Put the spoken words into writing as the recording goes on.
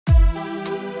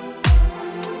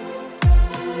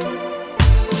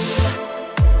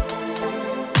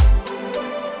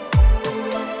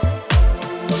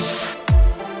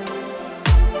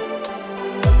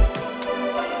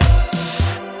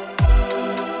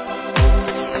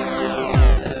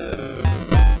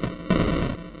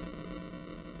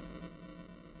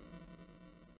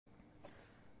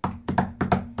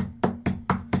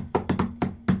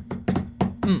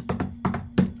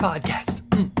Podcast.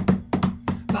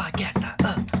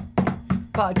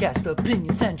 Podcast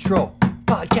Opinion Central.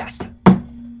 Podcast.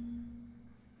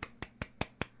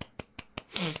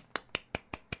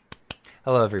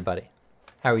 Hello, everybody.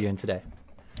 How are we doing today?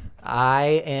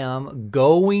 I am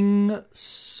going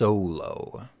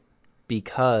solo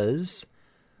because,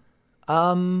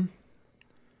 oh no,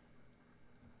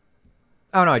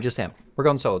 I just am. We're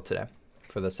going solo today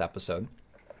for this episode.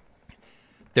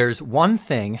 There's one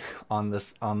thing on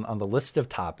this on the list of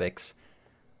topics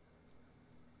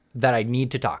that I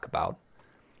need to talk about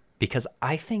because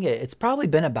I think it's probably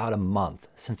been about a month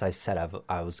since I said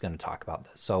I was going to talk about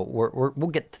this. So we'll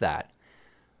get to that.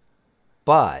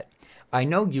 But I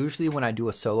know usually when I do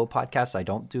a solo podcast, I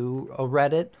don't do a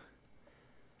Reddit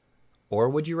or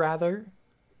Would You Rather,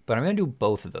 but I'm going to do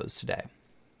both of those today.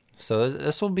 So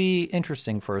this will be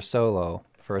interesting for a solo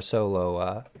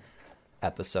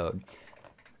episode.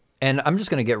 And I'm just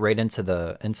going to get right into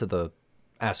the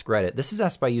Ask Reddit. This is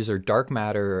asked by user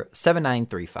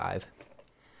DarkMatter7935.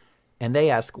 And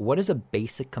they ask, what is a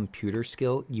basic computer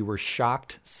skill you were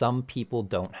shocked some people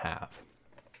don't have?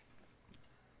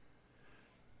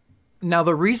 Now,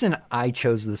 the reason I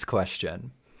chose this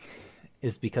question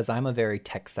is because I'm a very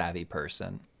tech-savvy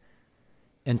person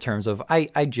in terms of I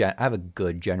have a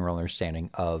good general understanding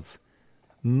of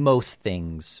most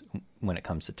things when it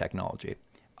comes to technology.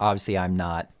 Obviously, I'm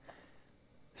not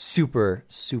super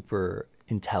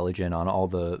intelligent on all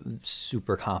the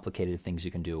super complicated things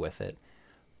you can do with it.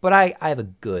 But I have a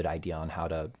good idea on how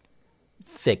to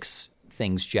fix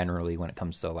things generally when it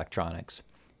comes to electronics.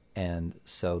 And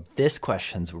so this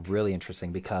question's really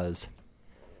interesting because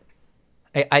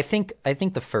I think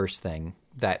the first thing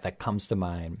that comes to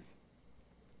mind,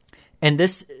 and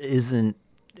this isn't,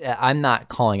 I'm not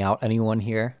calling out anyone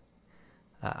here.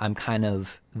 I'm kind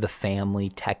of the family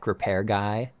tech repair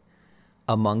guy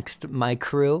amongst my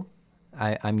crew.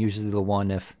 I'm usually the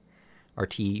one if our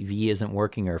TV isn't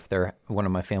working or if one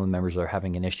of my family members are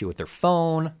having an issue with their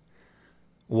phone,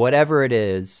 whatever it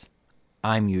is,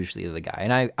 I'm usually the guy.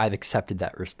 And I've accepted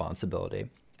that responsibility.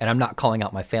 And I'm not calling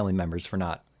out my family members for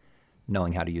not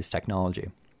knowing how to use technology.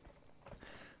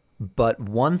 But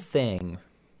one thing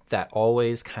that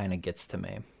always kind of gets to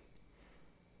me,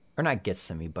 or not gets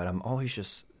to me, but I'm always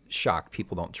just shocked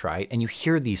people don't try it. And you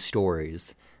hear these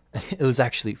stories. It was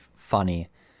actually funny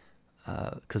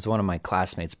because one of my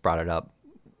classmates brought it up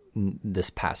this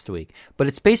past week. But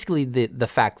it's basically the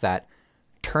fact that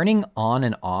turning on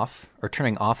and off or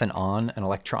turning off and on an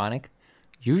electronic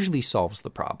usually solves the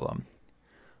problem.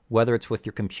 Whether it's with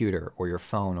your computer or your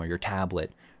phone or your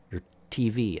tablet, your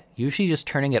TV, usually just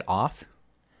turning it off,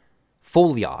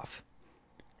 fully off,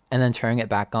 and then turning it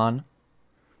back on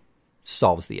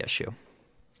solves the issue.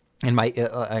 And like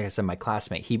I said, my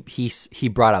classmate, he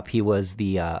brought up he's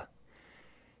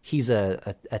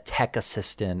a tech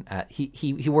assistant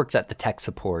he works at the tech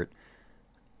support.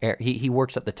 He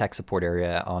works at the tech support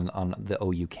area on the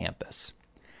OU campus,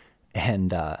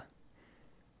 and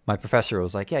my professor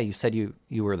was like, "Yeah, you said you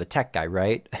were the tech guy,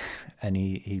 right?" And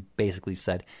he basically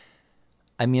said,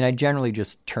 "I mean, I generally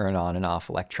just turn on and off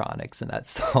electronics, and that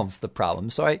solves the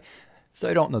problem." So I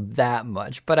don't know that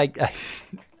much, but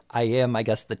I am, I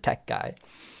guess, the tech guy.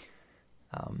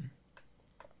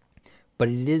 But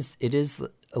it is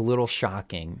a little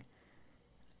shocking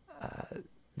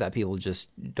that people just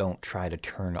don't try to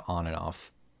turn on and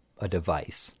off a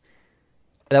device.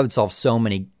 That would solve so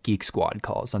many Geek Squad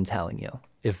calls, I'm telling you.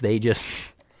 If they just,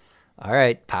 all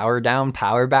right, power down,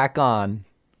 power back on.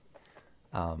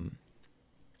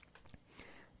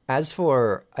 As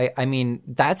for, I mean,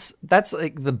 that's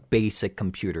like the basic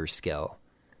computer skill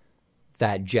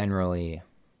that generally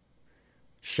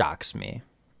shocks me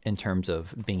in terms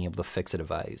of being able to fix a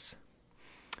device.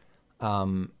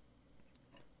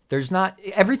 There's not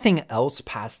everything else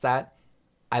past that.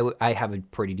 I have a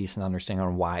pretty decent understanding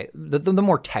on why the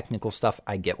more technical stuff.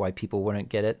 I get why people wouldn't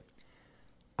get it.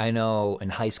 I know in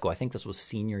high school, I think this was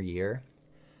senior year,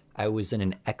 I was in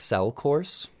an Excel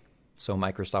course, so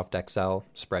Microsoft Excel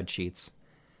spreadsheets,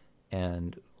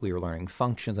 and we were learning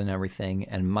functions and everything.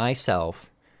 And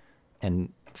myself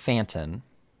and Fanton,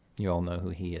 you all know who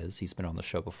he is. He's been on the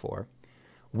show before.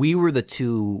 We were the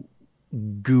two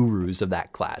gurus of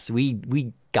that class.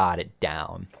 We got it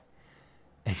down.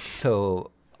 And so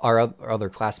our other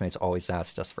classmates always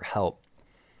asked us for help,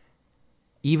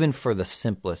 even for the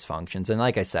simplest functions. And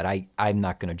like I said, I'm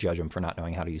not going to judge them for not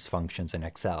knowing how to use functions in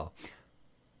Excel.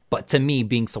 But to me,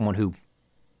 being someone who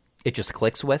it just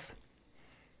clicks with,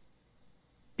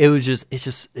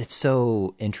 it's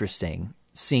so interesting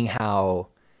seeing how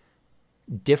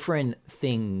different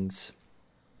things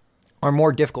are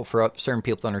more difficult for certain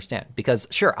people to understand. Because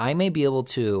sure, I may be able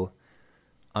to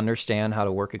understand how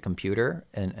to work a computer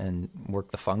and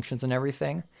work the functions and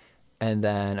everything. And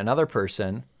then another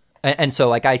person, and so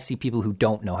like I see people who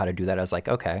don't know how to do that. I was like,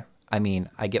 okay, I mean,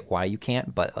 I get why you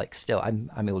can't, but like still I'm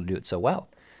able to do it so well.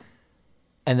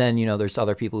 And then, there's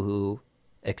other people who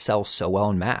excel so well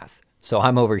in math. So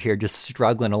I'm over here just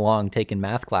struggling along taking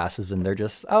math classes, and they're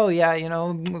just, oh yeah,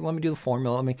 let me do the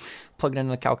formula. Let me plug it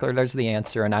into the calculator. There's the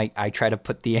answer. And I try to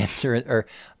put the answer, or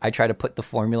I try to put the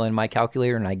formula in my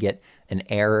calculator, and I get an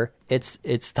error.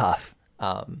 It's tough.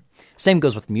 Same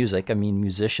goes with music. I mean,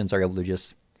 musicians are able to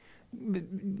just,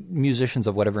 musicians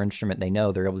of whatever instrument they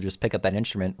know, they're able to just pick up that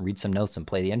instrument, read some notes, and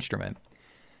play the instrument.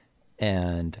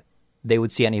 And they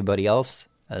would see anybody else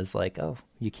as like, oh,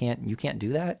 you can't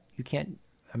do that. You can't.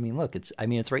 I mean, look, it's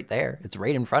right there. It's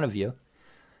right in front of you.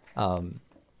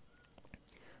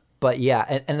 But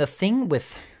yeah, and the thing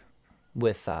with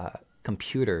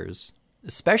computers,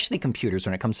 especially computers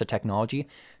when it comes to technology,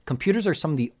 computers are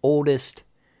some of the oldest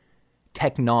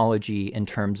technology in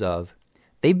terms of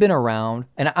they've been around.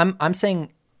 And I'm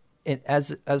saying it,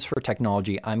 as for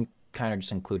technology, I'm kind of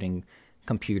just including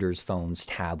computers, phones,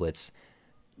 tablets,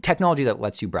 technology that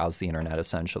lets you browse the internet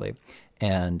essentially.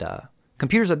 And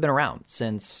computers have been around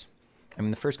since,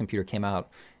 the first computer came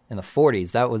out in the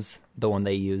 40s. That was the one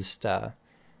they used to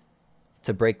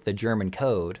break the German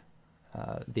code.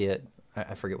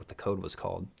 I forget what the code was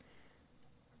called.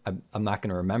 I'm not going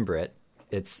to remember it.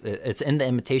 It's in The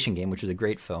Imitation Game, which is a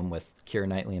great film with Keira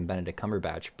Knightley and Benedict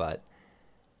Cumberbatch. But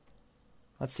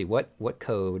let's see, what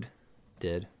code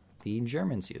did the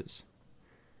Germans use?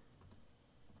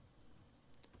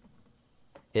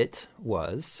 It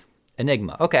was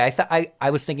Enigma. Okay, I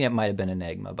was thinking it might have been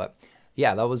Enigma, but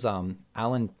yeah, that was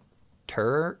Alan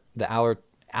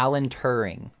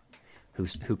Turing,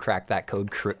 who cracked that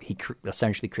code. He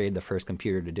essentially created the first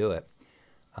computer to do it.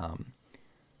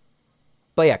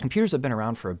 But yeah, computers have been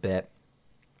around for a bit,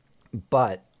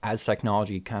 but as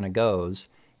technology kind of goes,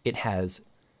 it has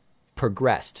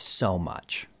progressed so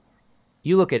much.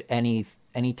 You look at any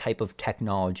type of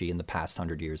technology in the past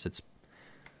 100 years,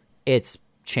 it's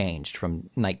changed from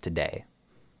night to day.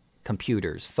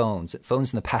 Computers, phones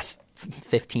in the past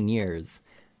 15 years,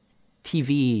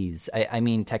 TVs. I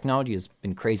mean, technology has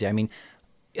been crazy. I mean,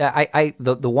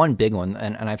 the one big one,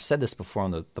 and I've said this before on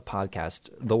the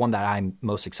podcast, the one that I'm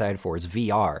most excited for is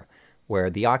VR, where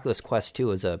the Oculus Quest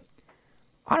 2 is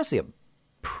honestly a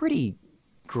pretty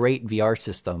great VR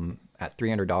system at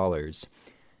 $300.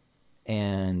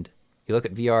 And you look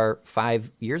at VR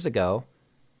 5 years ago,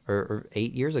 or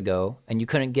 8 years ago, and you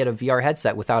couldn't get a VR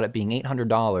headset without it being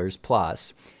 $800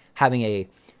 plus, having a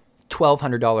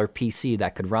 $1,200 PC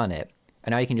that could run it.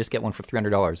 And now you can just get one for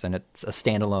 $300, and it's a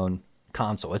standalone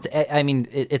console.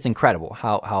 It's incredible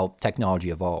how technology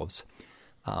evolves.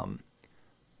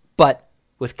 But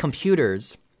with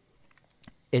computers,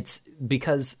 it's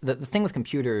because the thing with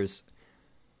computers,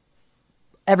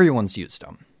 everyone's used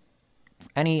them,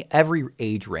 every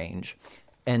age range.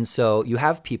 And so you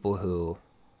have people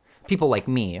like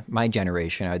me, my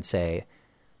generation, I'd say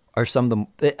we're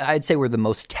the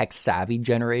most tech savvy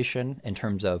generation in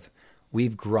terms of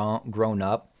we've grown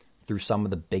up through some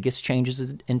of the biggest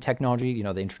changes in technology,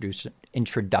 the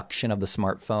introduction of the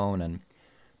smartphone and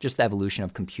just the evolution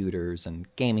of computers and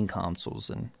gaming consoles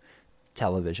and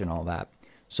television, all that.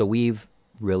 So we've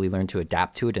really learned to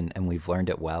adapt to it, and we've learned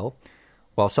it well.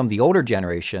 While some of the older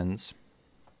generations,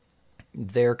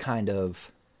 they're kind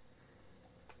of,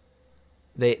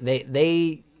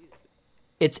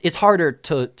 it's harder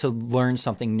to learn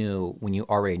something new when you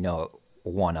already know it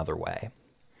one other way.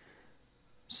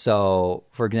 So,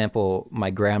 for example, my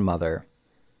grandmother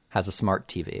has a smart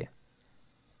TV,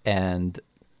 and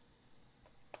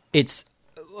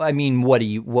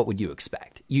what would you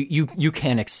expect? You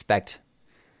can't expect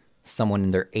someone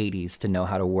in their 80s to know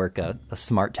how to work a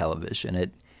smart television.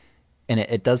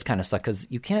 It does kind of suck because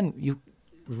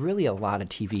really a lot of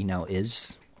TV now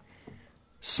is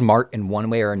smart in one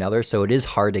way or another, so it is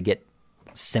hard to get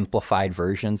simplified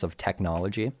versions of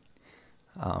technology.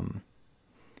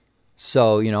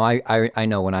 So, I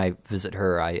know when I visit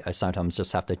her, I sometimes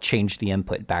just have to change the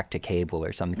input back to cable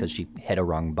or something because she hit a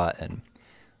wrong button.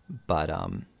 But,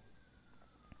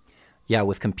 yeah,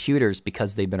 with computers,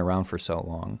 because they've been around for so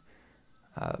long,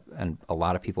 and a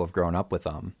lot of people have grown up with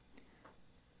them,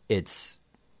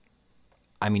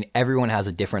 everyone has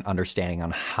a different understanding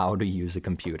on how to use a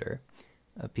computer.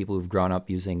 People who've grown up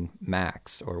using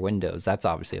Macs or Windows, that's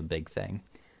obviously a big thing.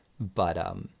 But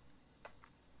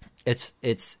it's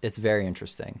very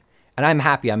interesting. And I'm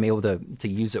happy I'm able to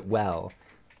use it well.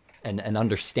 and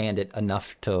understand it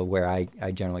enough to where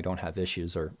I generally don't have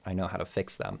issues or I know how to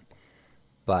fix them.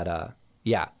 But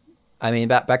yeah, I mean,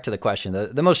 back to the question.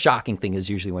 The most shocking thing is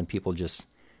usually when people just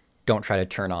don't try to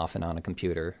turn off and on a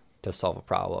computer to solve a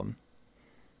problem.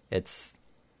 It's,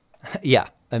 yeah,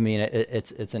 I mean,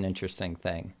 it's an interesting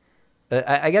thing.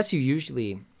 I guess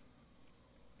you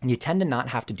tend to not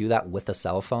have to do that with a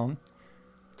cell phone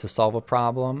to solve a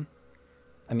problem.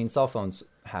 I mean, cell phones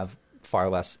have far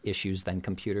less issues than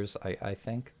computers, I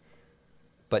think.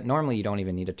 But normally you don't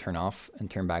even need to turn off and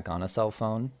turn back on a cell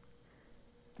phone.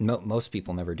 Most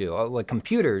people never do. Like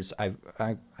computers, I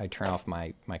turn off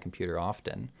my computer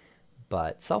often.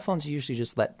 But cell phones you usually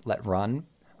just let run,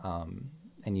 and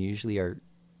you usually are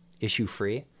issue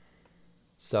free.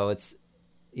 So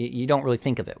you don't really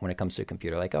think of it when it comes to a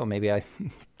computer. Like, oh, maybe I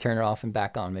turn it off and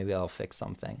back on. Maybe I'll fix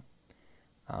something.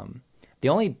 The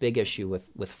only big issue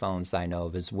with phones that I know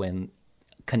of is when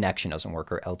connection doesn't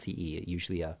work, or LTE.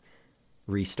 Usually a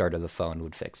restart of the phone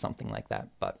would fix something like that.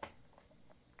 But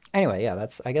anyway, yeah,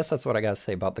 I guess that's what I got to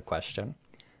say about the question.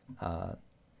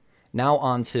 Now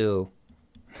on to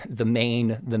the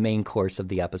main course of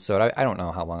the episode. I don't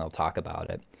know how long I'll talk about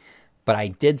it, but I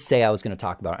did say I was going to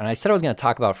talk about it, and I said I was going to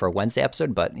talk about it for a Wednesday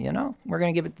episode, but we're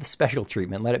going to give it the special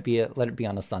treatment. Let it be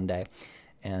on a Sunday,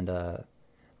 and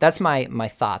that's my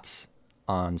thoughts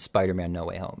on Spider-Man: No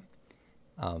Way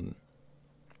Home.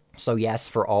 So yes,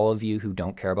 for all of you who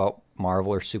don't care about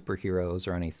Marvel or superheroes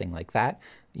or anything like that,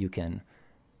 you can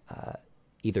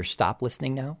either stop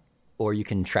listening now, or you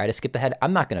can try to skip ahead.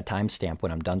 I'm not going to timestamp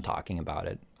when I'm done talking about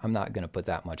it. I'm not going to put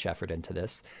that much effort into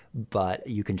this, but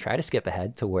you can try to skip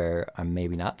ahead to where I'm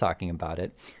maybe not talking about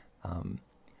it.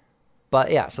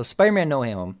 But yeah, so Spider-Man: No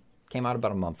Way Home came out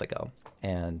about a month ago,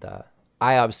 and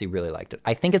I obviously really liked it.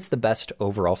 I think it's the best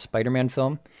overall Spider-Man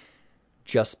film,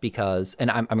 just because,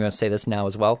 and I'm going to say this now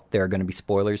as well, there are going to be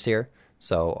spoilers here.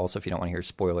 So also, if you don't want to hear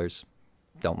spoilers,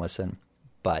 don't listen.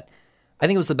 But I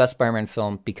think it was the best Spider-Man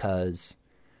film because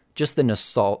just the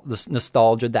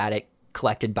nostalgia that it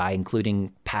collected by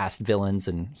including past villains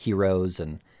and heroes,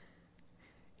 and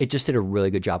it just did a really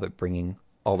good job at bringing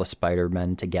all the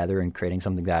Spider-Men together and creating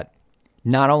something that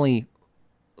not only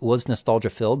was nostalgia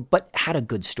filled, but had a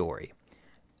good story.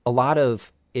 A lot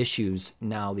of issues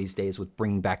now these days with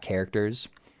bringing back characters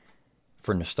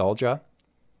for nostalgia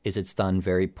is it's done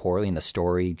very poorly, and the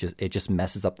story just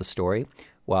messes up the story.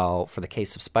 While for the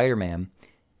case of Spider-Man,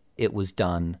 it was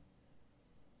done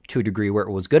to a degree where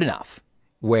it was good enough,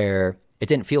 where it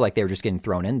didn't feel like they were just getting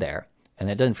thrown in there, and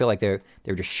it doesn't feel like they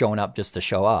were just showing up just to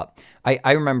show up.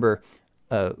 I remember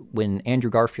when Andrew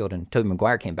Garfield and Tobey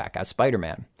Maguire came back as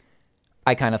Spider-Man,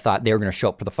 I kind of thought they were going to show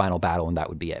up for the final battle and that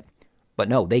would be it. But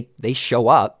no, they show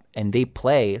up and they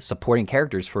play supporting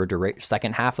characters for a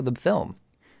second half of the film.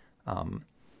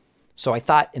 So I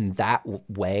thought in that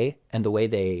way, and the way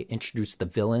they introduced the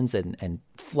villains and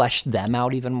fleshed them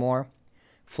out even more,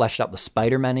 fleshed out the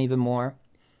Spider-Man even more,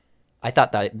 I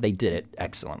thought that they did it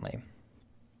excellently.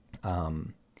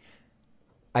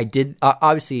 I did,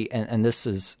 obviously, and this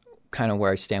is kind of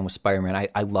where I stand with Spider-Man.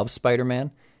 I love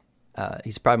Spider-Man.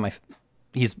 He's probably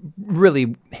he's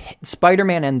really,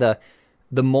 Spider-Man and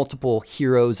the multiple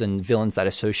heroes and villains that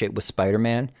associate with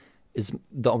Spider-Man is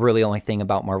the really only thing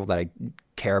about Marvel that I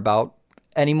care about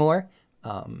anymore.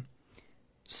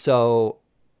 So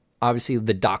obviously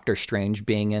the Doctor Strange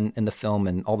being in the film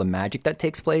and all the magic that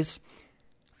takes place,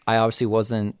 I obviously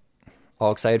wasn't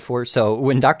all excited for. So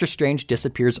when Doctor Strange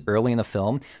disappears early in the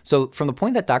film, so from the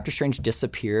point that Doctor Strange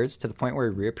disappears to the point where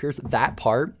he reappears, that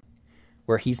part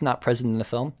where he's not present in the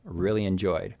film, really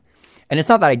enjoyed. And it's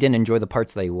not that I didn't enjoy the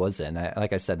parts that he was in.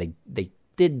 Like I said, they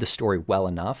did the story well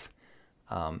enough.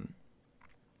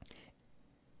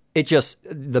 It just,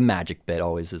 the magic bit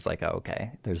always is like, oh,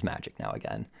 okay, there's magic now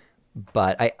again.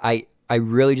 But I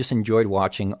really just enjoyed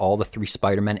watching all the three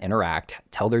Spider-Men interact,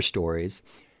 tell their stories.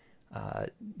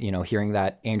 Hearing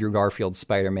that Andrew Garfield's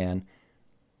Spider-Man,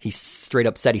 he straight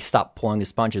up said he stopped pulling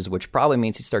his punches, which probably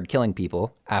means he started killing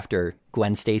people after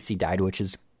Gwen Stacy died, which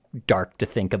is dark to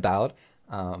think about.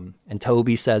 And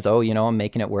Toby says, oh, I'm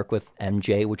making it work with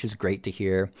MJ, which is great to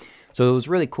hear. So it was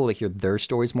really cool to hear their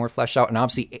stories more fleshed out. And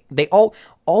obviously they all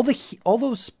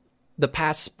those, the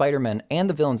past Spider-Men and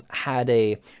the villains had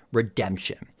a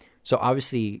redemption. So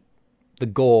obviously the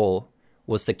goal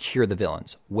was to cure the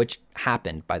villains, which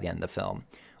happened by the end of the film.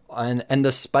 And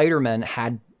the Spider-Men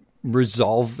had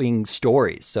resolving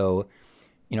stories. So,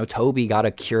 Toby got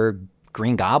to cure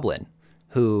Green Goblin,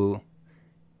 who,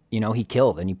 he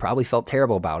killed and he probably felt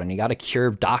terrible about it. And he got to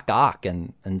cure Doc Ock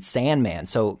and Sandman.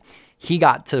 So he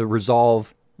got to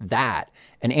resolve that.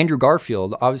 And Andrew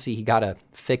Garfield, obviously he got to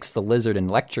fix the Lizard and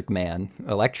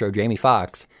Electro, Jamie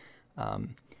Foxx.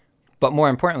 But more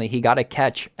importantly, he got to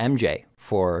catch MJ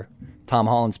for Tom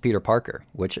Holland's Peter Parker,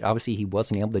 which obviously he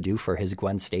wasn't able to do for his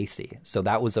Gwen Stacy. So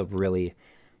that was a really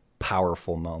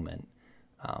powerful moment.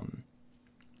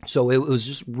 So it was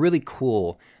just really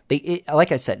cool.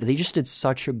 Like I said, they just did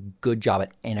such a good job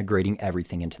at integrating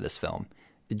everything into this film.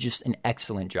 Just an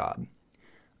excellent job.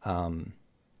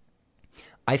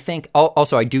 I think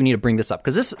also I do need to bring this up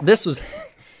because this was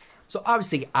so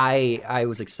obviously I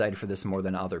was excited for this more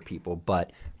than other people,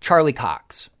 but Charlie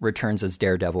Cox returns as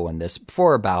Daredevil in this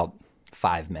for about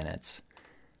 5 minutes.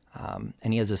 And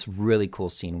he has this really cool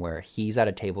scene where he's at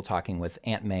a table talking with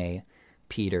Aunt May,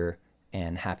 Peter,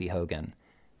 and Happy Hogan,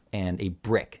 and a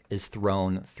brick is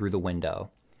thrown through the window.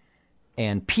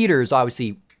 And Peter's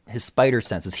obviously his spider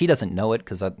senses. He doesn't know it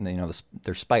because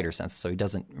they're spider senses, so he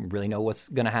doesn't really know what's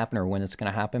going to happen or when it's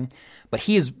going to happen. But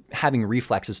he is having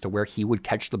reflexes to where he would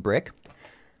catch the brick.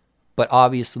 But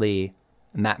obviously,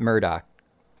 Matt Murdock,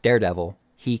 Daredevil,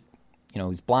 he's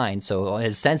blind, so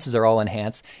his senses are all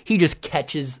enhanced. He just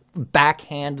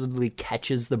backhandedly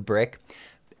catches the brick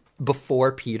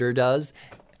before Peter does.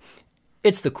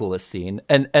 It's the coolest scene.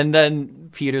 And then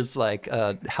Peter's like,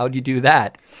 how'd you do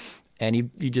that? And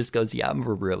he just goes, yeah, I'm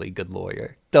a really good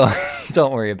lawyer.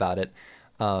 Don't worry about it.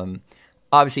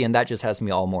 Obviously, and that just has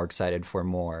me all more excited for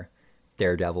more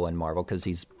Daredevil and Marvel because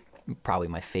he's probably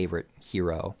my favorite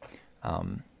hero.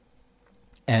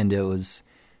 And it was,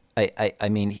 I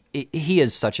mean, he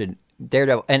is such a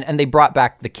Daredevil. And they brought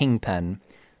back the Kingpin,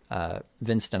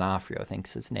 Vince D'Onofrio, I think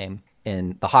is his name,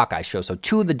 in the Hawkeye show. So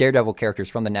 2 of the Daredevil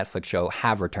characters from the Netflix show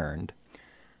have returned.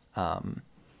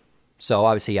 So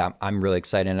obviously, yeah, I'm really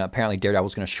excited. And apparently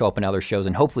Daredevil's going to show up in other shows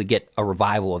and hopefully get a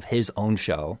revival of his own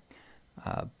show.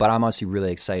 But I'm honestly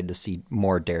really excited to see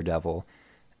more Daredevil.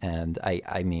 And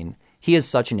I mean, he is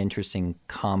such an interesting,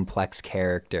 complex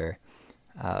character.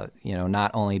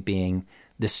 Not only being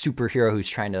this superhero who's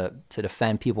trying to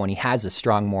defend people, and he has a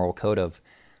strong moral code of,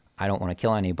 I don't want to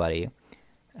kill anybody.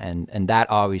 And that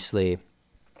obviously,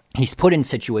 he's put in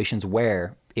situations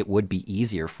where it would be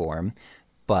easier for him,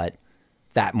 but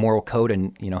that moral code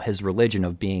and his religion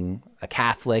of being a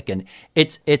Catholic, and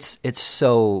it's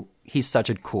so, he's such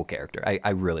a cool character.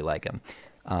 I really like him.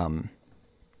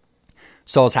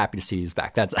 So I was happy to see he's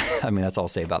back. That's all I'll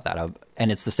say about that. And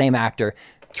it's the same actor.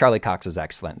 Charlie Cox is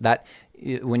excellent. That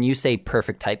when you say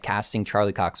perfect typecasting,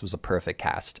 Charlie Cox was a perfect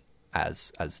cast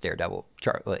as Daredevil.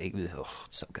 Charlie,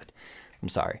 it's so good. I'm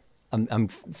sorry. I'm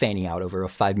fanning out over a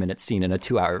 5-minute scene in a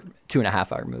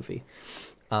 2.5 hour movie.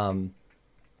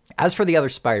 As for the other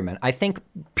Spider-Man, I think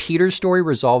Peter's story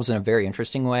resolves in a very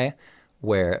interesting way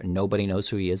where nobody knows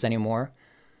who he is anymore.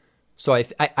 So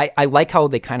I like how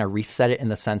they kind of reset it in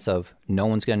the sense of no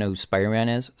one's going to know who Spider-Man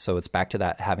is. So it's back to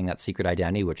that, having that secret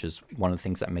identity, which is one of the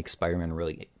things that makes Spider-Man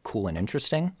really cool and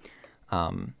interesting.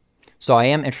 So I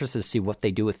am interested to see what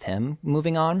they do with him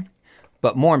moving on.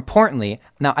 But more importantly,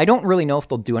 now I don't really know if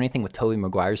they'll do anything with Tobey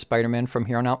Maguire's Spider-Man from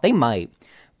here on out. They might.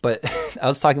 But I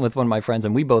was talking with one of my friends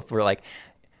and we both were like,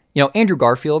 Andrew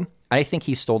Garfield, I think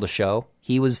he stole the show.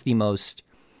 He looks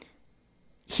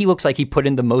like he put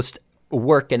in the most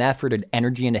work and effort and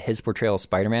energy into his portrayal of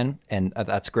Spider-Man, and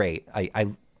that's great. I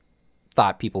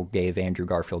thought people gave Andrew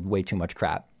Garfield way too much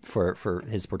crap for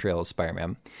his portrayal of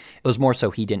Spider-Man. It was more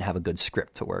so he didn't have a good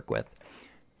script to work with.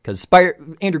 Because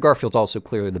Andrew Garfield's also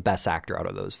clearly the best actor out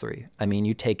of those 3. I mean,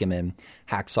 you take him in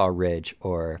Hacksaw Ridge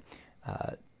or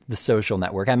The Social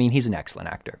Network. I mean, he's an excellent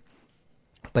actor.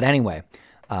 But anyway,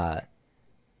 I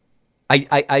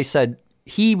said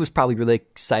he was probably really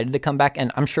excited to come back,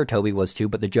 and I'm sure Toby was too,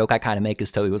 but the joke I kind of make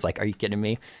is Toby was like, are you kidding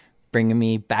me? Bringing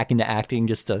me back into acting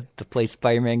just to play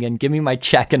Spider-Man again? Give me my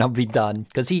check and I'll be done.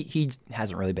 Because he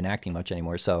hasn't really been acting much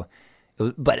anymore, so...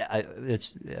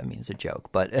 it's a joke,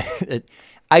 but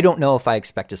I don't know if I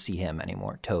expect to see him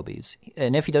anymore, Toby's.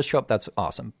 And if he does show up, that's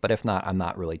awesome. But if not,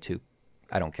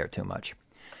 I don't care too much.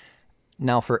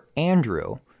 Now for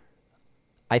Andrew,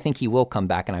 I think he will come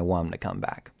back and I want him to come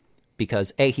back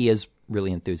because A, he is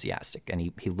really enthusiastic and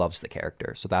he loves the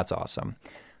character. So that's awesome.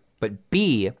 But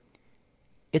B,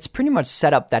 it's pretty much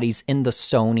set up that he's in the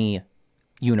Sony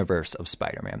universe of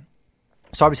Spider-Man.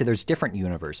 So obviously there's different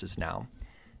universes now.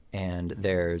 And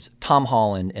there's Tom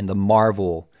Holland in the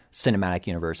Marvel Cinematic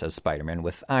Universe as Spider-Man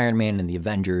with Iron Man and the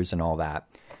Avengers and all that.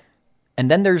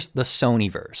 And then there's the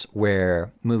Sonyverse,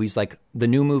 where movies like the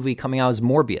new movie coming out is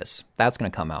Morbius. That's going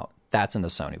to come out. That's in the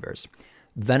Sonyverse.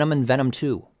 Venom and Venom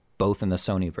 2, both in the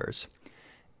Sonyverse.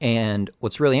 And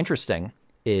what's really interesting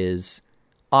is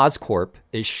Oscorp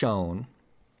is shown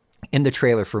in the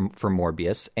trailer for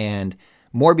Morbius, and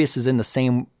Morbius is in the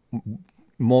same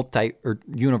multi or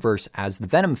universe as the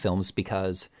Venom films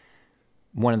because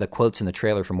one of the quotes in the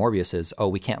trailer for Morbius is, "Oh,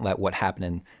 we can't let what happened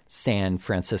in San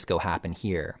Francisco happen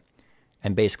here."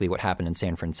 And basically what happened in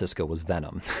San Francisco was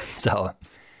Venom.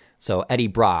 So Eddie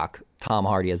Brock, Tom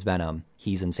Hardy as Venom,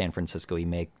 he's in San Francisco.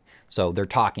 So they're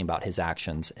talking about his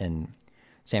actions in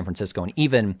San Francisco. And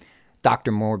even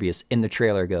Dr. Morbius in the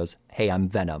trailer goes, "Hey, I'm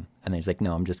Venom." And then he's like,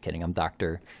 "No, I'm just kidding. I'm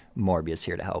Dr. Morbius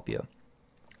here to help you."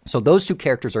 So those two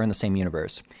characters are in the same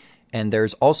universe. And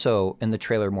there's also in the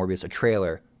trailer Morbius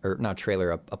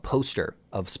a poster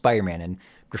of Spider-Man, and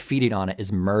graffitied on it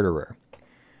is "Murderer."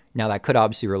 Now that could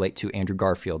obviously relate to Andrew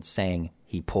Garfield saying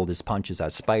he pulled his punches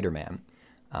as Spider-Man.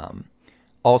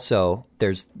 Also,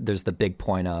 there's the big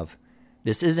point of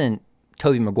this isn't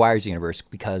Tobey Maguire's universe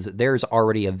because there's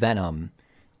already a Venom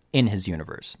in his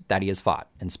universe that he has fought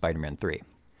in Spider-Man 3.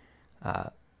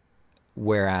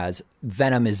 Whereas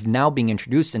Venom is now being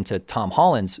introduced into Tom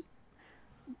Holland's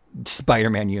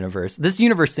Spider-Man universe. This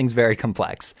universe thing's very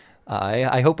complex.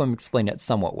 I hope I'm explaining it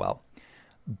somewhat well.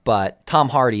 But Tom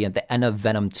Hardy at the end of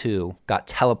Venom 2 got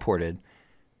teleported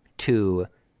to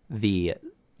the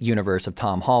universe of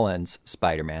Tom Holland's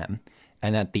Spider-Man.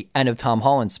 And at the end of Tom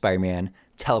Holland's Spider-Man,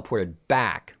 teleported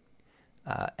back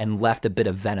and left a bit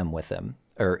of Venom with him.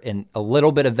 Or in a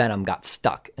little bit of Venom got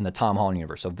stuck in the Tom Holland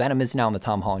universe. So Venom is now in the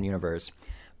Tom Holland universe,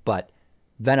 but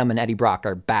Venom and Eddie Brock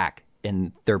are back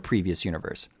in their previous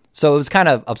universe. So it was kind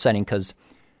of upsetting because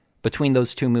between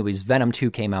those two movies, Venom 2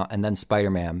 came out and then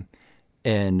Spider-Man,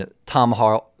 and Tom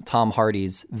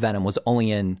Hardy's Venom was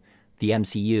only in the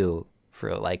MCU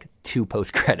for like 2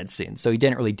 post-credit scenes. So he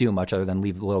didn't really do much other than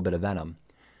leave a little bit of Venom.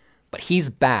 But he's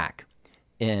back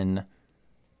in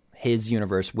his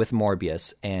universe with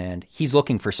Morbius, and he's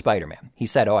looking for Spider-Man. He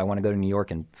said, "Oh, I want to go to New York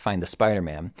and find the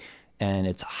Spider-Man." And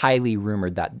it's highly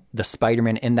rumored that the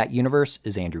Spider-Man in that universe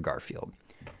is Andrew Garfield.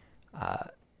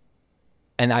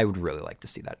 And I would really like to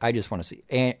see that. I just want to see.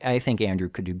 I think Andrew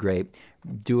could do great.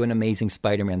 Do an amazing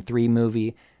Spider-Man 3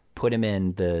 movie. Put him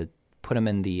in the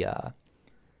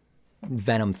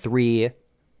Venom 3.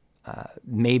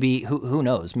 Maybe who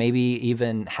knows? Maybe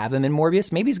even have him in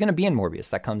Morbius. Maybe he's going to be in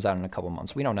Morbius. That comes out in a couple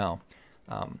months. We don't know.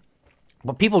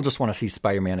 But people just want to see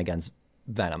Spider-Man against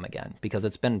Venom again because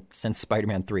it's been since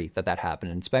Spider-Man 3 that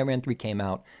happened, and Spider-Man 3 came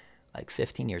out like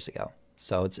 15 years ago.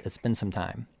 So it's been some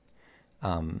time.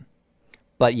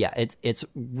 But yeah, it's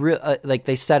real. Like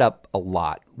they set up a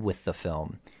lot with the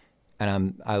film,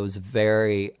 and I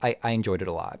enjoyed it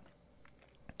a lot.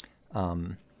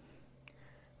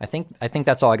 I think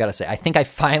that's all I gotta say. I think I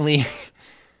finally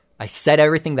I said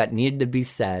everything that needed to be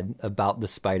said about the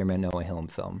Spider-Man No Way Home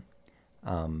film.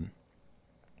 And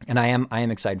I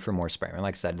am excited for more Spider-Man.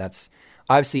 Like I said, that's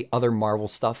obviously other Marvel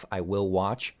stuff I will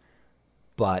watch,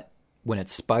 but when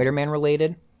it's Spider-Man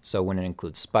related, so when it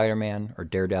includes Spider-Man or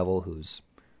Daredevil, who's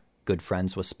good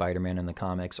friends with Spider-Man in the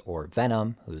comics, or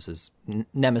Venom, who's his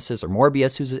nemesis, or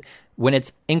Morbius, when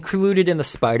it's included in the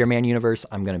Spider-Man universe,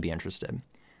 I'm going to be interested.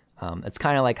 It's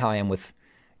kind of like how I am with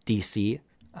DC,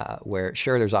 where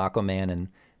sure, there's Aquaman and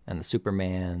the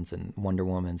Supermans and Wonder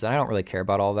Womans, and I don't really care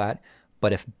about all that.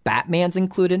 But if Batman's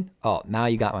included, oh, now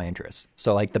you got my interest.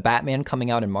 So like the Batman coming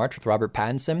out in March with Robert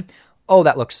Pattinson, oh,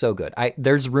 that looks so good.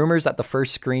 There's rumors that the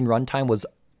first screen runtime was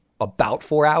about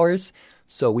 4 hours,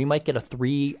 so we might get a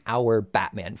 3-hour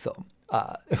Batman film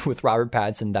with Robert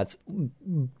Pattinson. That's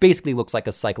basically looks like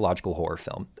a psychological horror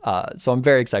film. So I'm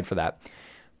very excited for that.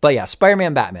 But yeah,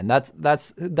 Spider-Man, Batman.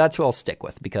 That's who I'll stick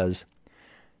with because,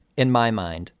 in my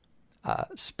mind,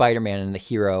 Spider-Man and the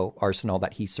hero arsenal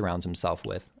that he surrounds himself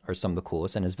with are some of the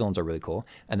coolest, and his villains are really cool.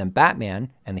 And then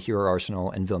Batman and the hero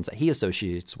arsenal and villains that he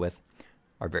associates with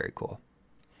are very cool.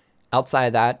 Outside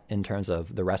of that, in terms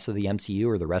of the rest of the MCU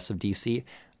or the rest of DC,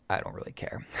 I don't really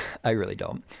care. I really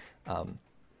don't.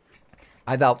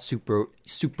 I've out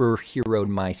superheroed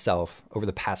myself over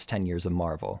the past 10 years of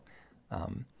Marvel.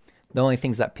 The only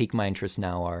things that pique my interest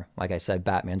now are, like I said,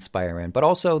 Batman, Spider-Man, but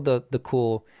also the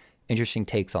cool, interesting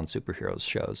takes on superheroes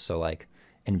shows. So like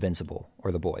Invincible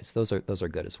or The Boys. Those are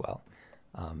good as well.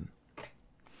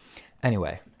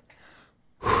 Anyway,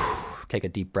 take a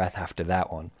deep breath after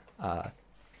that one.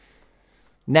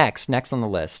 Next on the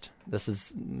list, this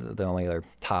is the only other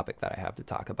topic that I have to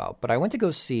talk about, but I went to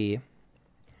go see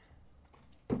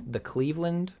the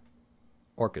Cleveland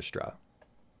Orchestra,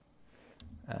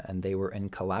 and they were in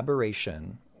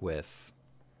collaboration with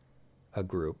a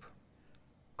group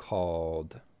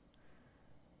called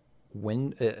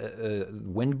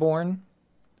Windborne,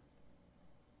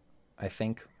 I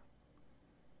think,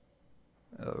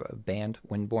 band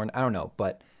Windborne. I don't know,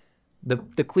 but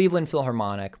the Cleveland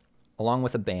Philharmonic along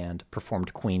with a band,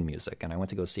 performed Queen music. And I went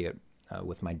to go see it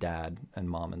with my dad and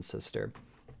mom and sister.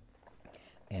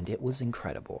 And it was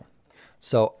incredible.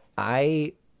 So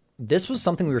this was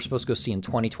something we were supposed to go see in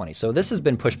 2020. So this has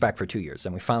been pushed back for 2 years,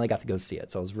 and we finally got to go see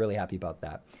it. So I was really happy about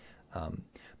that.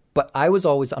 But I was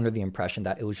always under the impression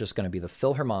that it was just going to be the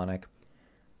Philharmonic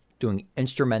doing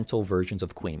instrumental versions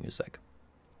of Queen music.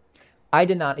 I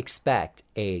did not expect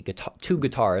two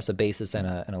guitarists, a bassist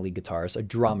and a lead guitarist, a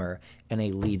drummer, and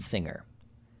a lead singer.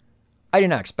 I did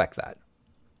not expect that.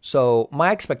 So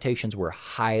my expectations were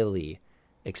highly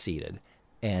exceeded,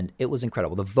 and it was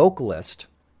incredible. The vocalist,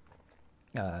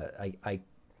 I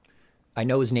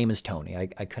know his name is Tony.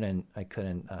 I couldn't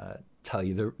tell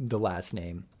you the last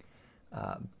name,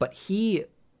 but he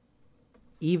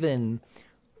even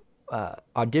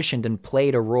auditioned and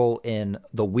played a role in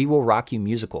the We Will Rock You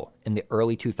musical in the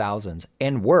early 2000s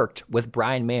and worked with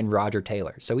Brian May and Roger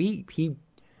Taylor. So he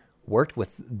worked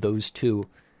with those two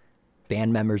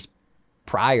band members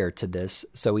prior to this.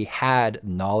 So he had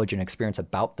knowledge and experience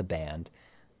about the band.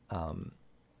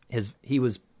 He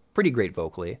was pretty great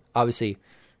vocally. Obviously,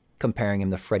 comparing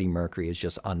him to Freddie Mercury is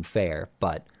just unfair,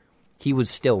 but he was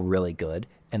still really good.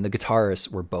 And the guitarists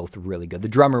were both really good. The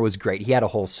drummer was great. He had a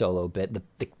whole solo bit. The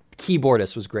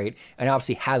keyboardist was great. And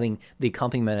obviously having the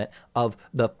accompaniment of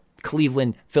the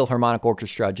Cleveland Philharmonic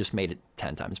Orchestra just made it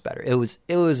 10 times better. It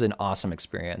was an awesome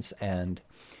experience. And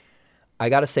I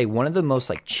got to say, one of the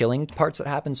most chilling parts that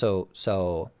happened,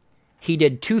 so he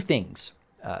did two things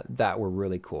that were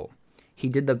really cool. He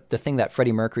did the thing that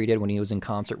Freddie Mercury did when he was in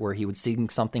concert, where he would sing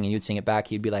something and you'd sing it back.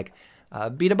 He'd be like,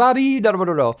 "Beat a bobby, da da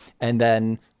da da," and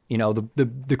then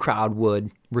the crowd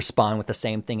would respond with the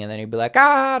same thing, and then he'd be like,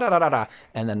 "Ah da da da da,"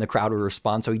 and then the crowd would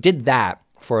respond. So he did that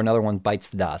for Another One Bites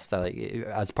the Dust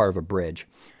as part of a bridge,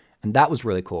 and that was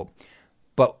really cool.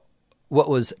 But what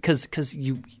was because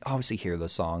you obviously hear the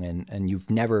song and you've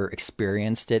never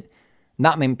experienced it.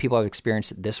 Not many people have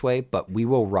experienced it this way, but "We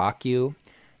Will Rock You,"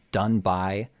 done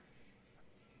by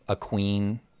a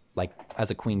Queen,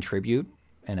 as a Queen tribute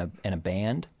and a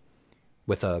band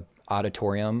with a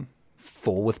auditorium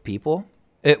full with people.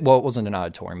 It wasn't an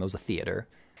auditorium; it was a theater,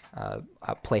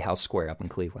 Playhouse Square up in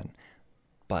Cleveland.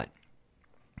 But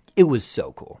it was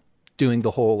so cool, doing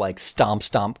the whole stomp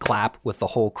stomp clap with the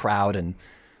whole crowd, and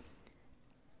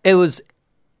it was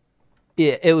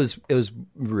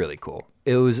really cool.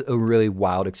 It was a really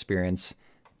wild experience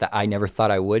that I never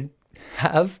thought I would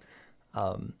have.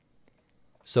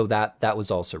 So that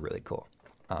was also really cool.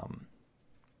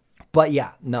 But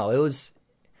yeah, no, it was,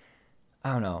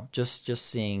 I don't know, just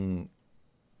seeing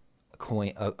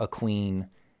a Queen,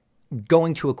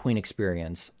 going to a Queen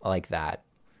experience like that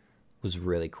was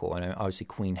really cool. And obviously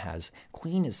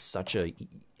Queen is such a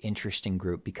interesting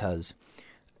group, because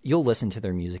you'll listen to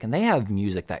their music and they have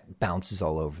music that bounces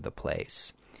all over the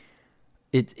place.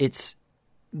 It's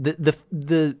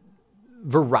the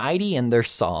variety in their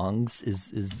songs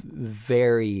is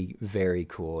very, very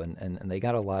cool, and they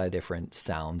got a lot of different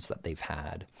sounds that they've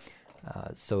had.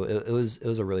 So it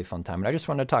was a really fun time, and I just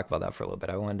wanted to talk about that for a little bit.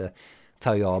 I wanted to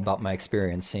tell you all about my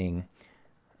experience seeing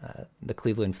the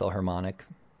Cleveland Philharmonic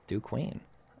do Queen.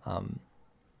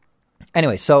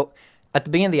 Anyway, so at the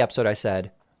beginning of the episode, I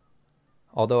said,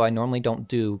 although I normally don't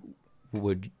do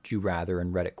Would You Rather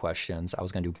and Reddit questions, I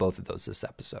was going to do both of those this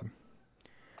episode.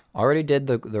 Already did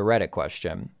the Reddit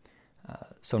question.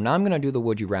 So now I'm going to do the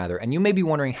Would You Rather. And you may be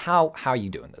wondering, how are you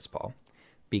doing this, Paul?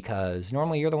 Because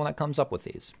normally you're the one that comes up with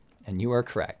these. And you are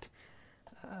correct.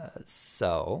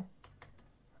 So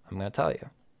I'm going to tell you.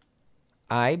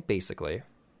 I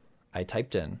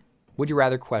typed in Would You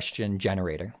Rather question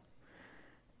generator.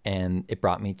 And it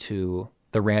brought me to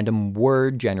the random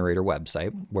word generator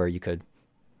website, where you could,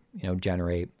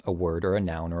 generate a word or a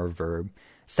noun or a verb,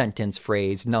 sentence,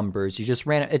 phrase, numbers. You just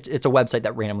it's a website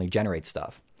that randomly generates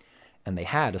stuff. And they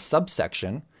had a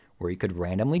subsection where you could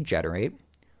randomly generate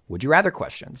Would You Rather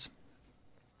questions.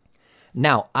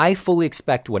 Now, I fully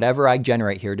expect whatever I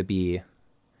generate here to be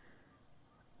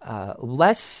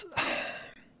less,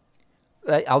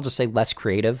 I'll just say less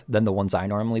creative than the ones I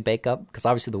normally bake up, because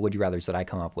obviously the Would You Rathers that I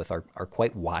come up with are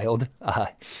quite wild.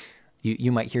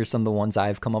 You might hear some of the ones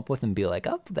I've come up with and be like,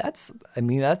 oh, that's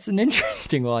an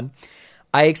interesting one.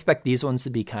 I expect these ones to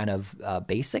be kind of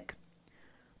basic,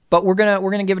 but we're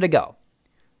gonna give it a go.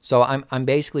 So I'm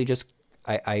basically just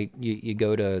you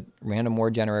go to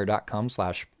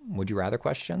randomwordgenerator.com/would you rather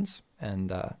questions,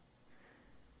 and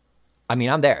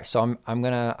I'm there. So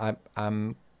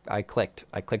I clicked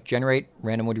generate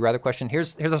random Would You Rather question.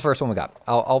 Here's the first one we got.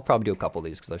 I'll probably do a couple of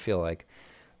these because I feel like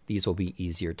these will be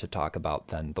easier to talk about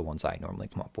than the ones I normally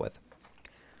come up with.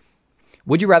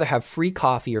 Would you rather have free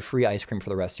coffee or free ice cream for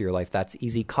the rest of your life? That's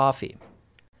easy. Coffee,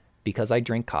 because I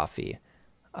drink coffee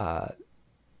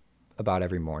about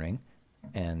every morning,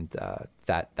 and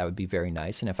that would be very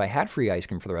nice. And if I had free ice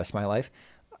cream for the rest of my life,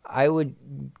 I would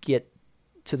get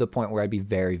to the point where I'd be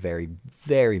very, very,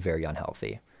 very, very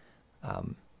unhealthy.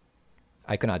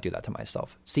 I could not do that to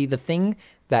myself. See, the thing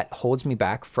that holds me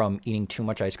back from eating too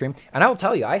much ice cream, and I will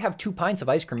tell you, I have 2 pints of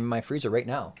ice cream in my freezer right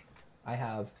now. I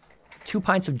have 2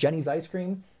 pints of Jenny's ice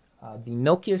cream, the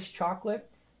milkiest chocolate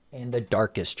and the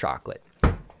darkest chocolate.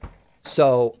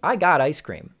 So I got ice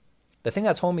cream. The thing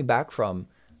that's holding me back from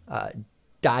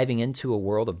diving into a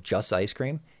world of just ice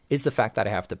cream is the fact that I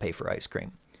have to pay for ice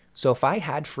cream. So if I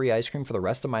had free ice cream for the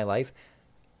rest of my life,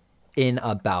 in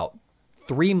about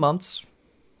 3 months,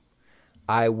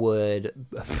 I would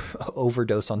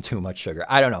overdose on too much sugar.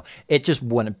 I don't know. It just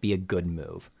wouldn't be a good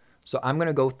move. So I'm going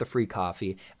to go with the free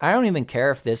coffee. I don't even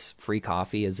care if this free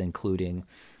coffee is including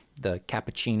the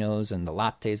cappuccinos and the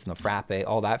lattes and the frappe,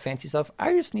 all that fancy stuff.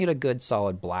 I just need a good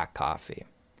solid black coffee.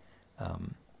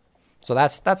 So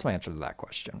that's my answer to that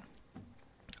question.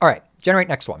 All right, generate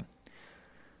next one.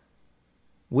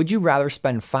 Would you rather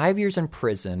spend 5 years in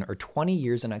prison or 20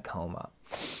 years in a coma?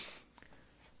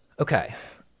 Okay.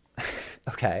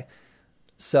 Okay.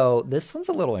 So this one's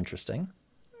a little interesting,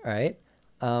 right?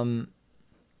 I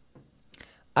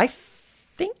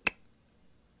think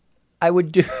I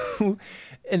would do,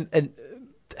 and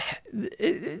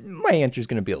my answer is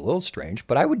going to be a little strange,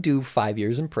 but I would do 5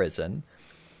 years in prison.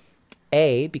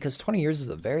 Because 20 years is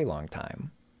a very long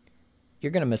time.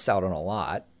 You're going to miss out on a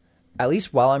lot. At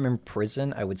least while I'm in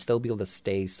prison, I would still be able to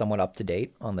stay somewhat up to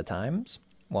date on the times.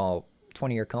 While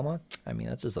 20-year coma, I mean,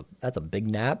 that's a big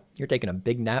nap. You're taking a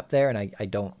big nap there, and I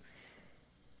don't.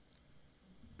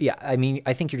 Yeah, I mean,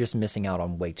 I think you're just missing out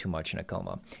on way too much in a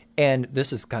coma. And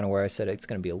this is kind of where I said it's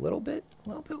going to be a little bit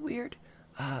weird.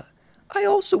 I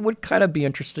also would kind of be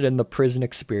interested in the prison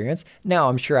experience. Now,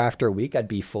 I'm sure after a week, I'd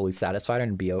be fully satisfied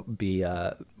and be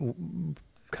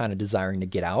kind of desiring to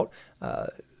get out.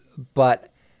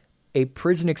 But a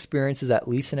prison experience is at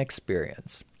least an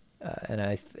experience. And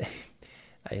I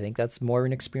think that's more of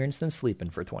an experience than sleeping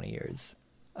for 20 years.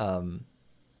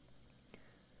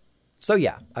 So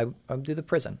yeah, I'll do the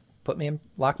prison. Put me in,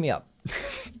 lock me up.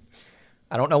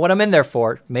 I don't know what I'm in there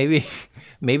for. Maybe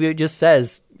it just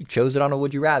says chose it on a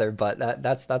would you rather, but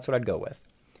that's what I'd go with.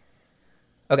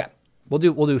 Okay, we'll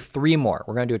do 3 more.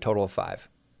 We're gonna do a total of 5.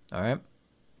 All right.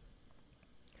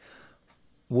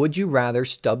 Would you rather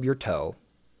stub your toe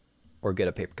or get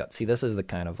a paper cut? See, this is the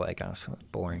kind of like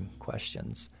boring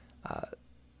questions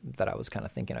that I was kind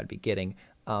of thinking I'd be getting.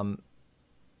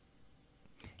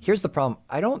 Here's the problem.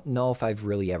 I don't know if I've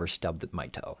really ever stubbed my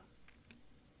toe.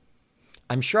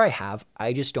 I'm sure I have.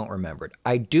 I just don't remember it.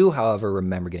 I do, however,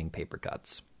 remember getting paper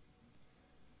cuts.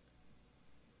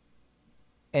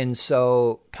 And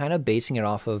so kind of basing it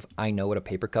off of I know what a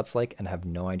paper cut's like and have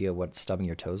no idea what stubbing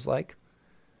your toe's like,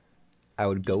 I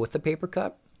would go with the paper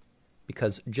cut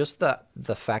because just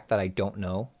the fact that I don't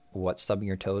know what stubbing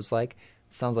your toe is like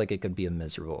sounds like it could be a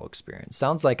miserable experience.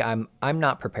 Sounds like I'm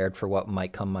not prepared for what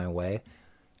might come my way.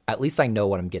 At least I know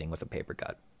what I'm getting with a paper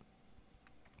cut.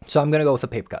 So I'm going to go with a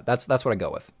paper cut. That's what I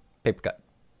go with. Paper cut.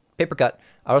 Paper cut.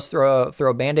 I'll just throw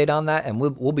a Band-Aid on that and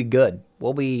we'll be good.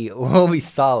 We'll be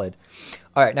solid.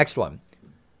 All right, next one.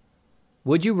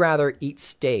 Would you rather eat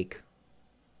steak?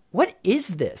 What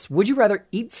is this? Would you rather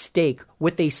eat steak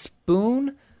with a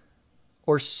spoon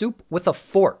or soup with a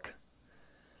fork?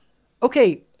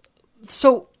 Okay,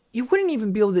 so you wouldn't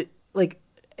even be able to like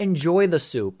enjoy the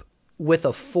soup with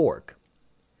a fork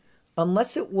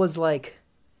unless it was like,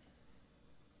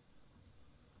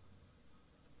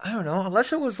 I don't know,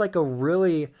 unless it was like a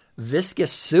really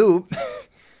viscous soup.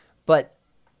 But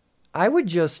I would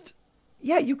just,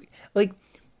 I'd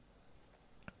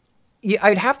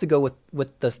have to go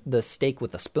with the steak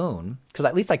with a spoon because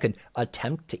at least I could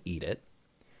attempt to eat it.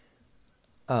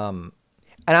 And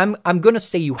I'm gonna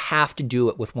say you have to do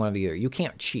it with one of the other. You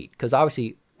can't cheat because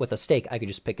obviously with a steak I could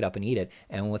just pick it up and eat it,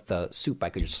 and with the soup I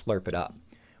could just slurp it up.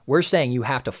 We're saying you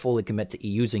have to fully commit to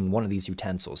using one of these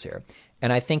utensils here.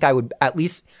 And I think I would at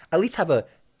least have a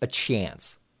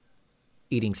chance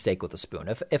eating steak with a spoon.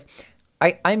 If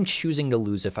I'm choosing to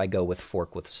lose if I go with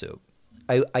fork with soup.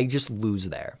 I just lose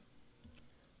there.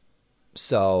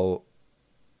 So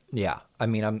yeah, I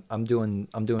mean I'm doing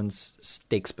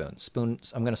steak spoons.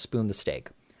 I'm going to spoon the steak.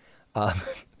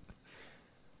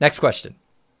 Next question.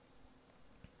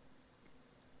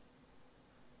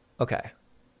 Okay.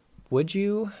 Would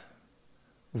you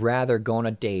rather go on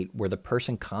a date where the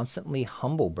person constantly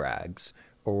humble brags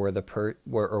or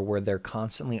where they're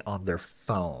constantly on their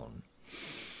phone?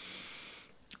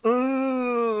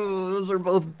 Ooh, those are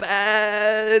both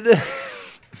bad.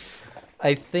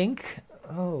 I think,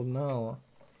 oh no.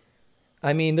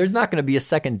 I mean, there's not going to be a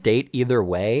second date either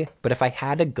way, but if I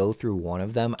had to go through one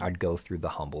of them, I'd go through the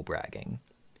humble bragging.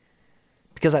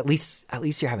 Because at least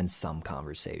you're having some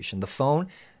conversation. The phone,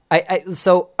 I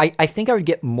think I would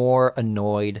get more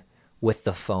annoyed with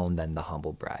the phone than the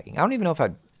humble bragging. I don't even know if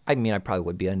I mean, I probably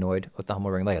would be annoyed with the humble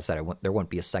bragging. Like I said, there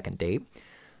wouldn't be a second date,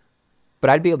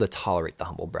 but I'd be able to tolerate the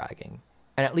humble bragging.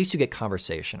 And at least you get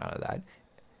conversation out of that.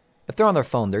 If they're on their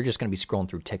phone, they're just going to be scrolling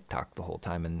through TikTok the whole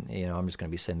time. And, I'm just going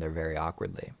to be sitting there very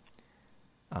awkwardly.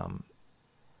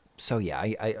 So yeah,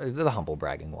 I the humble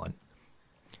bragging one.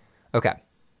 Okay.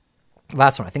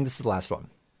 Last one. I think this is the last one.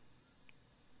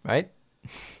 Right?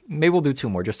 Maybe we'll do two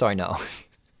more just so I know.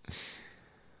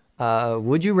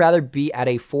 Would you rather be at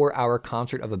a 4-hour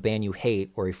concert of a band you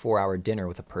hate or a 4-hour dinner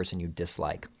with a person you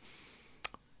dislike?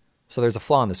 So there's a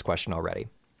flaw in this question already.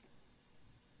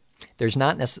 There's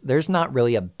not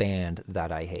really a band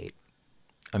that I hate.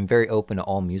 I'm very open to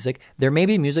all music. There may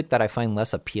be music that I find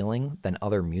less appealing than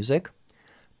other music,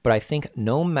 but I think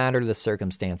no matter the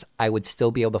circumstance, I would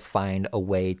still be able to find a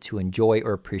way to enjoy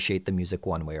or appreciate the music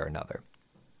one way or another.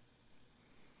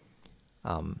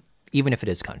 Even if it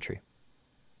is country.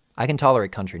 I can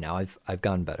tolerate country now. I've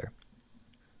gotten better.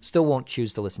 Still won't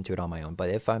choose to listen to it on my own, but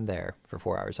if I'm there for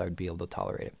 4 hours, I would be able to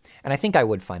tolerate it. And I think I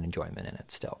would find enjoyment in it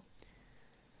still.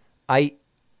 A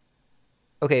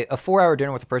 4-hour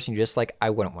dinner with a person you dislike, I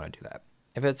wouldn't want to do that.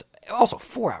 If it's also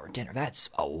 4-hour dinner, that's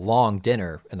a long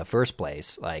dinner in the first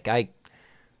place. Like I'm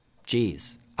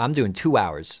doing 2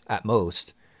 hours at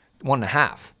most,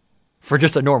 1.5 for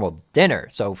just a normal dinner.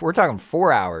 So if we're talking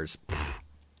 4 hours,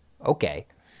 okay.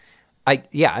 I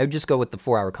would just go with the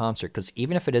 4-hour concert because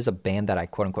even if it is a band that I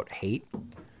quote unquote hate,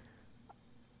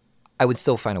 I would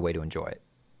still find a way to enjoy it.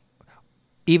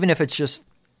 Even if it's just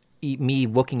me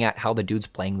looking at how the dude's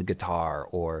playing the guitar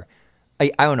or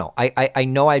I don't know. I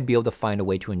know I'd be able to find a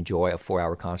way to enjoy a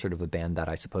 4-hour concert of a band that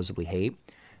I supposedly hate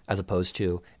as opposed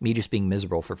to me just being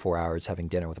miserable for 4 hours having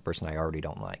dinner with a person I already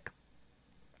don't like.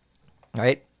 All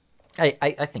right?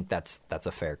 I think that's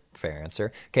a fair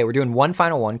answer. Okay, we're doing one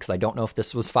final one because I don't know if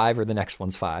this was 5 or the next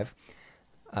one's 5.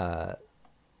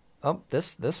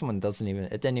 This one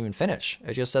didn't even finish.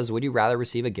 It just says, would you rather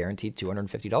receive a guaranteed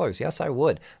 $250? Yes, I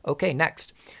would. Okay,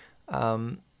 next.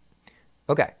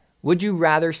 Okay. Would you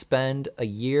rather spend a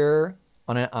year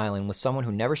on an island with someone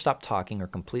who never stopped talking or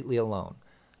completely alone?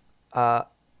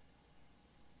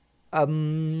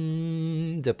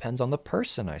 Depends on the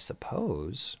person, I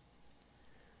suppose.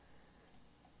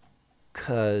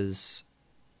 Because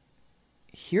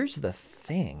here's the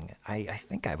thing. I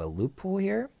think I have a loophole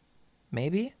here.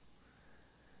 Maybe.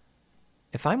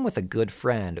 If I'm with a good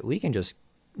friend, we can just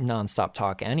nonstop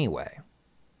talk anyway.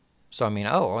 So, I mean,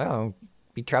 I'll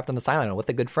be trapped on this island with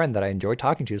a good friend that I enjoy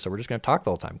talking to, so we're just going to talk the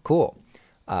whole time. Cool.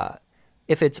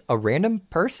 If it's a random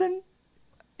person,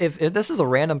 if this is a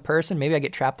random person, maybe I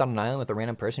get trapped on an island with a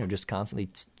random person who just constantly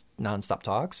nonstop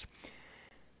talks.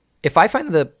 If I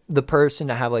find the person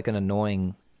to have like an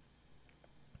annoying,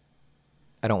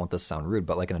 I don't want this to sound rude,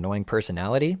 but like an annoying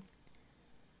personality,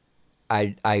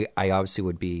 I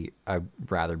obviously I'd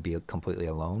rather be completely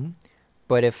alone.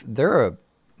 But if they're a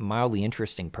mildly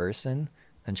interesting person,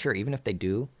 and sure, even if they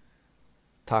do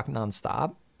talk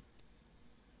nonstop,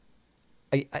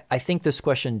 I think this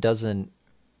question doesn't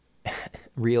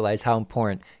realize how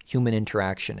important human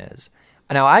interaction is.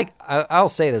 Now, I'll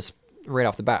say this right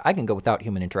off the bat. I can go without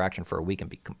human interaction for a week and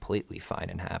be completely fine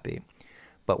and happy.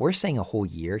 But we're saying a whole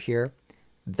year here.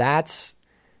 That's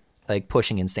like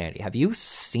pushing insanity. Have you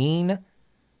seen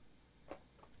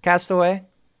Castaway?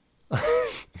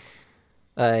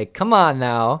 Like, come on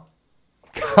now.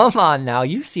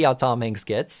 You see how Tom Hanks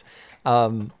gets.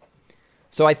 So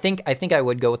I think I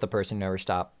would go with the person who never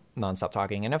nonstop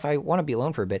talking. And if I want to be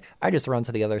alone for a bit, I just run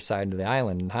to the other side of the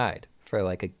island and hide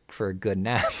for a good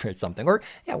nap or something. Or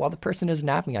while the person is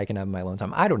napping, I can have my alone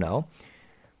time. I don't know.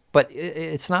 But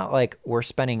it's not like we're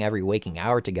spending every waking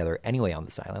hour together anyway on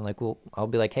this island. Like, I'll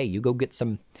be like, hey, you go get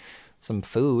some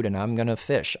food and I'm gonna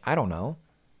fish. I don't know.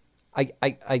 I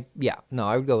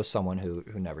would go with someone who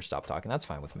never stopped talking. That's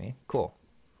fine with me. Cool.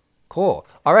 All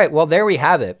right, well, there we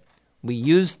have it. We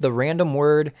used the random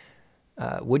word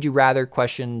would you rather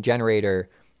question generator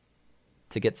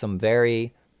to get some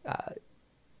very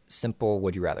simple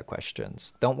would you rather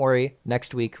questions. Don't worry,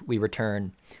 next week we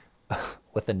return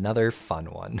with another fun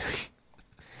one.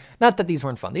 Not that these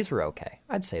weren't fun. These were okay.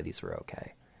 I'd say these were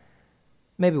okay.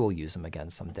 Maybe we'll use them again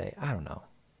someday. I don't know.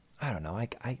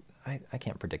 I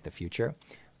can't predict the future.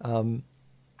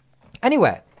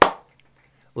 Anyway,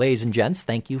 ladies and gents,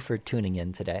 thank you for tuning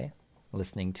in today,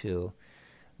 listening to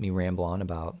me ramble on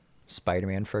about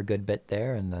Spider-Man for a good bit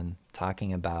there, and then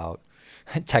talking about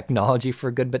technology for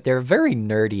a good bit there. Very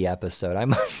nerdy episode, I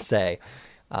must say.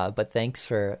 But thanks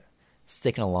for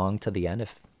sticking along to the end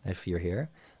if you're here.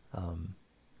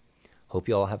 Hope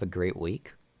you all have a great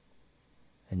week.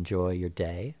 Enjoy your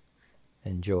day.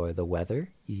 Enjoy the weather,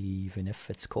 even if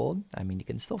it's cold. I mean, you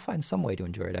can still find some way to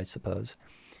enjoy it, I suppose.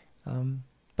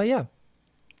 But yeah,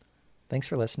 thanks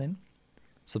for listening.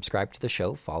 Subscribe to the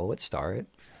show, follow it, star it,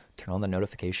 turn on the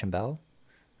notification bell,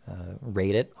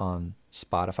 rate it on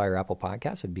Spotify or Apple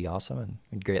Podcasts. It'd be awesome, and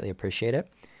we'd greatly appreciate it.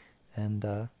 And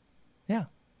yeah,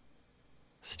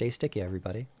 stay sticky,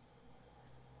 everybody.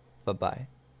 Bye-bye.